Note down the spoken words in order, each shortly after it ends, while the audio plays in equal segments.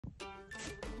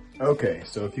Okay,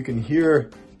 so if you can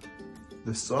hear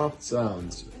the soft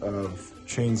sounds of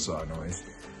chainsaw noise,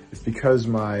 it's because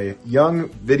my young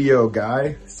video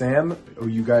guy, Sam, who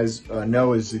you guys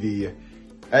know is the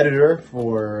editor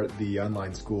for the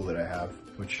online school that I have,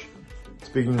 which,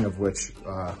 speaking of which,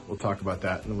 we'll talk about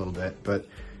that in a little bit, but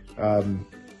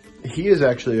he is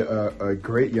actually a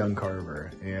great young carver,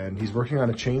 and he's working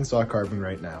on a chainsaw carving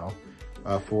right now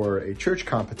for a church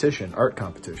competition, art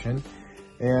competition.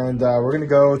 And we're gonna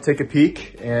go take a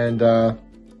peek and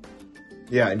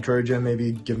yeah, encourage him,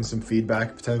 maybe give him some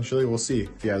feedback potentially. We'll see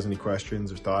if he has any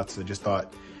questions or thoughts. I just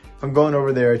thought if I'm going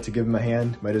over there to give him a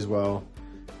hand, might as well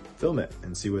film it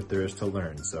and see what there is to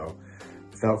learn. So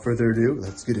without further ado,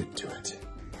 let's get into it.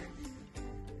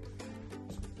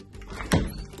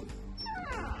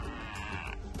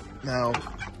 Now,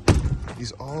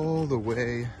 he's all the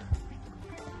way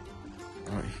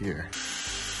out here.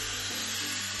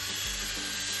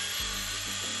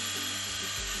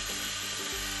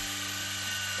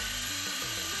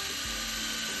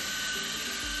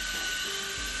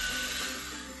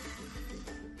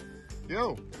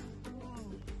 Yo,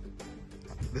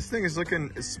 this thing is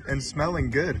looking and smelling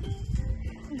good.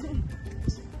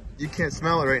 You can't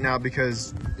smell it right now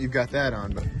because you've got that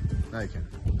on, but now you can.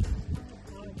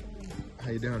 How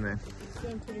you doing, man?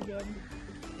 Doing pretty good.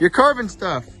 You're carving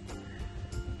stuff.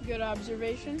 Good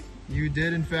observation. You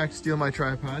did, in fact, steal my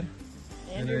tripod.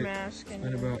 And your mask. I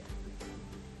spent about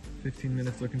 15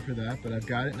 minutes looking for that, but I've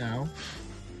got it now.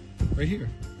 Right here.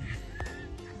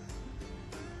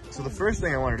 So the first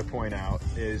thing I wanted to point out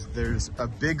is there's a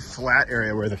big flat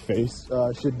area where the face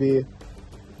should be.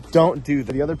 Don't do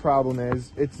that. The other problem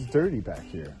is it's dirty back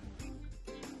here.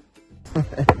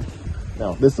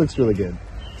 No, this looks really good.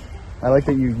 I like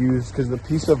that you used, because the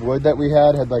piece of wood that we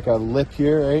had like a lip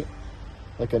here, right?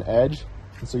 Like an edge.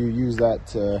 And so you use that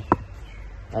to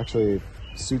actually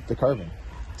suit the carving.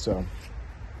 So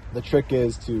the trick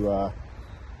is to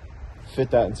fit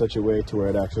that in such a way to where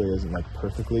it actually isn't like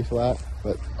perfectly flat,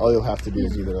 but all you'll have to do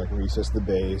is either like recess the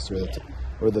base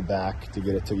or the back to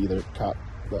get it to either cop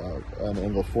an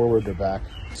angle forward or back.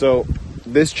 So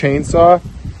this chainsaw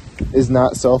is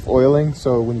not self-oiling,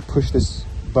 so when you push this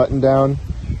button down,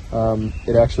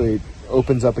 it actually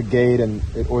opens up a gate and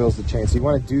it oils the chain. So you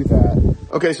want to do that.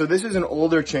 Okay, so this is an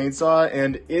older chainsaw,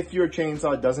 and if your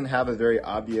chainsaw doesn't have a very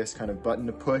obvious kind of button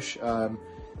to push,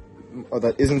 or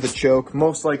that isn't the choke,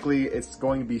 most likely it's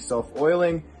going to be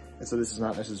self-oiling, and so this is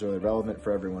not necessarily relevant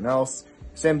for everyone else.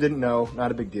 Sam didn't know, not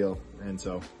a big deal, and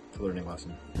so it's a learning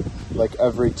lesson. Like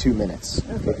every 2 minutes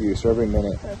of use, or every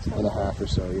minute and a half or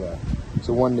so, yeah.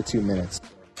 So 1 to 2 minutes.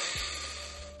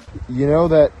 You know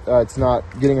that it's not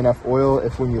getting enough oil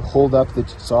if when you hold up the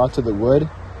saw to the wood,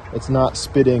 it's not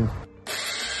spitting.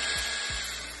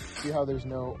 See how there's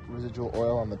no residual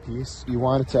oil on the piece? You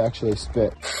want it to actually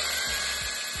spit.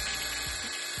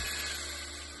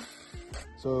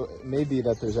 So it may be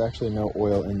that there's actually no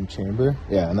oil in the chamber.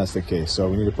 Yeah, and that's the case. So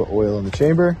we need to put oil in the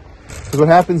chamber. Because what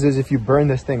happens is if you burn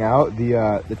this thing out,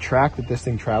 the track that this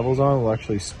thing travels on will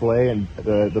actually splay, and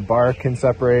the bar can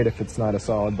separate if it's not a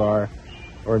solid bar.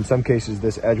 Or in some cases,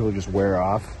 this edge will just wear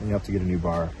off and you have to get a new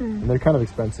bar. And they're kind of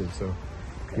expensive, so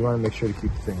you want to make sure to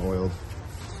keep the thing oiled.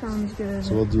 Sounds good.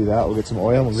 So we'll do that. We'll get some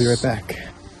oil and we'll be right back.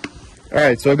 All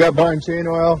right, so I've got bar and chain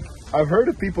oil. I've heard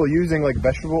of people using like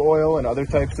vegetable oil and other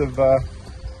types of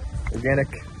organic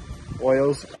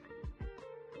oils.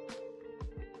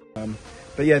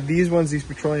 But yeah, these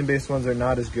petroleum-based ones are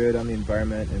not as good on the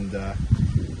environment, and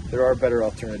there are better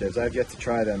alternatives. I've yet to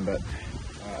try them, but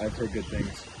I've heard good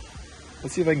things.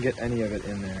 Let's see if I can get any of it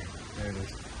in there. There it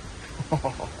is.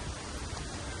 Oh,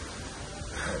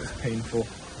 that was painful.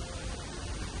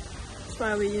 That's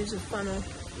why we use a funnel.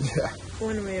 Yeah.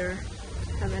 When we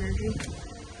have energy.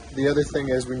 The other thing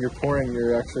is when you're pouring,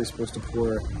 you're actually supposed to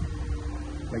pour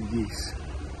like geese.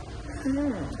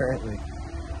 Apparently.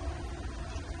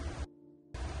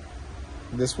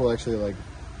 This will actually like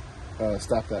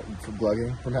stop that from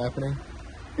glugging from happening.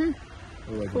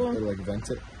 It'll like vent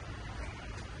it.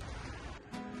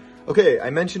 Okay, I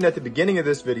mentioned at the beginning of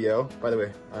this video, by the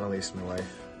way, Annalise, my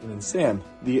wife, and then Sam,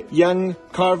 the young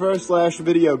carver /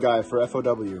 video guy for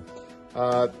FOW.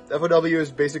 FOW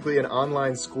is basically an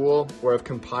online school where I've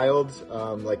compiled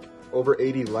like over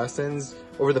 80 lessons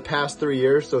over the past 3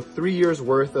 years. So 3 years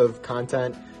worth of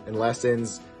content and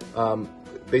lessons.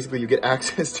 Basically you get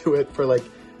access to it for like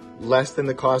less than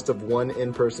the cost of one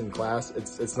in-person class.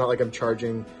 It's not like I'm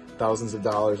charging thousands of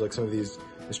dollars like some of these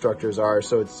instructors are.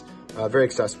 So it's very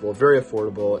accessible, very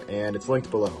affordable, and it's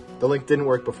linked below. The link didn't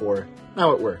work before,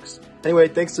 now it works. Anyway,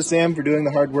 thanks to Sam for doing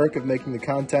the hard work of making the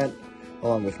content,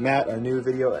 along with Matt, our new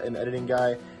video and editing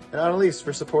guy. and Annalise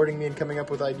for supporting me and coming up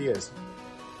with ideas.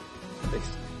 Thanks.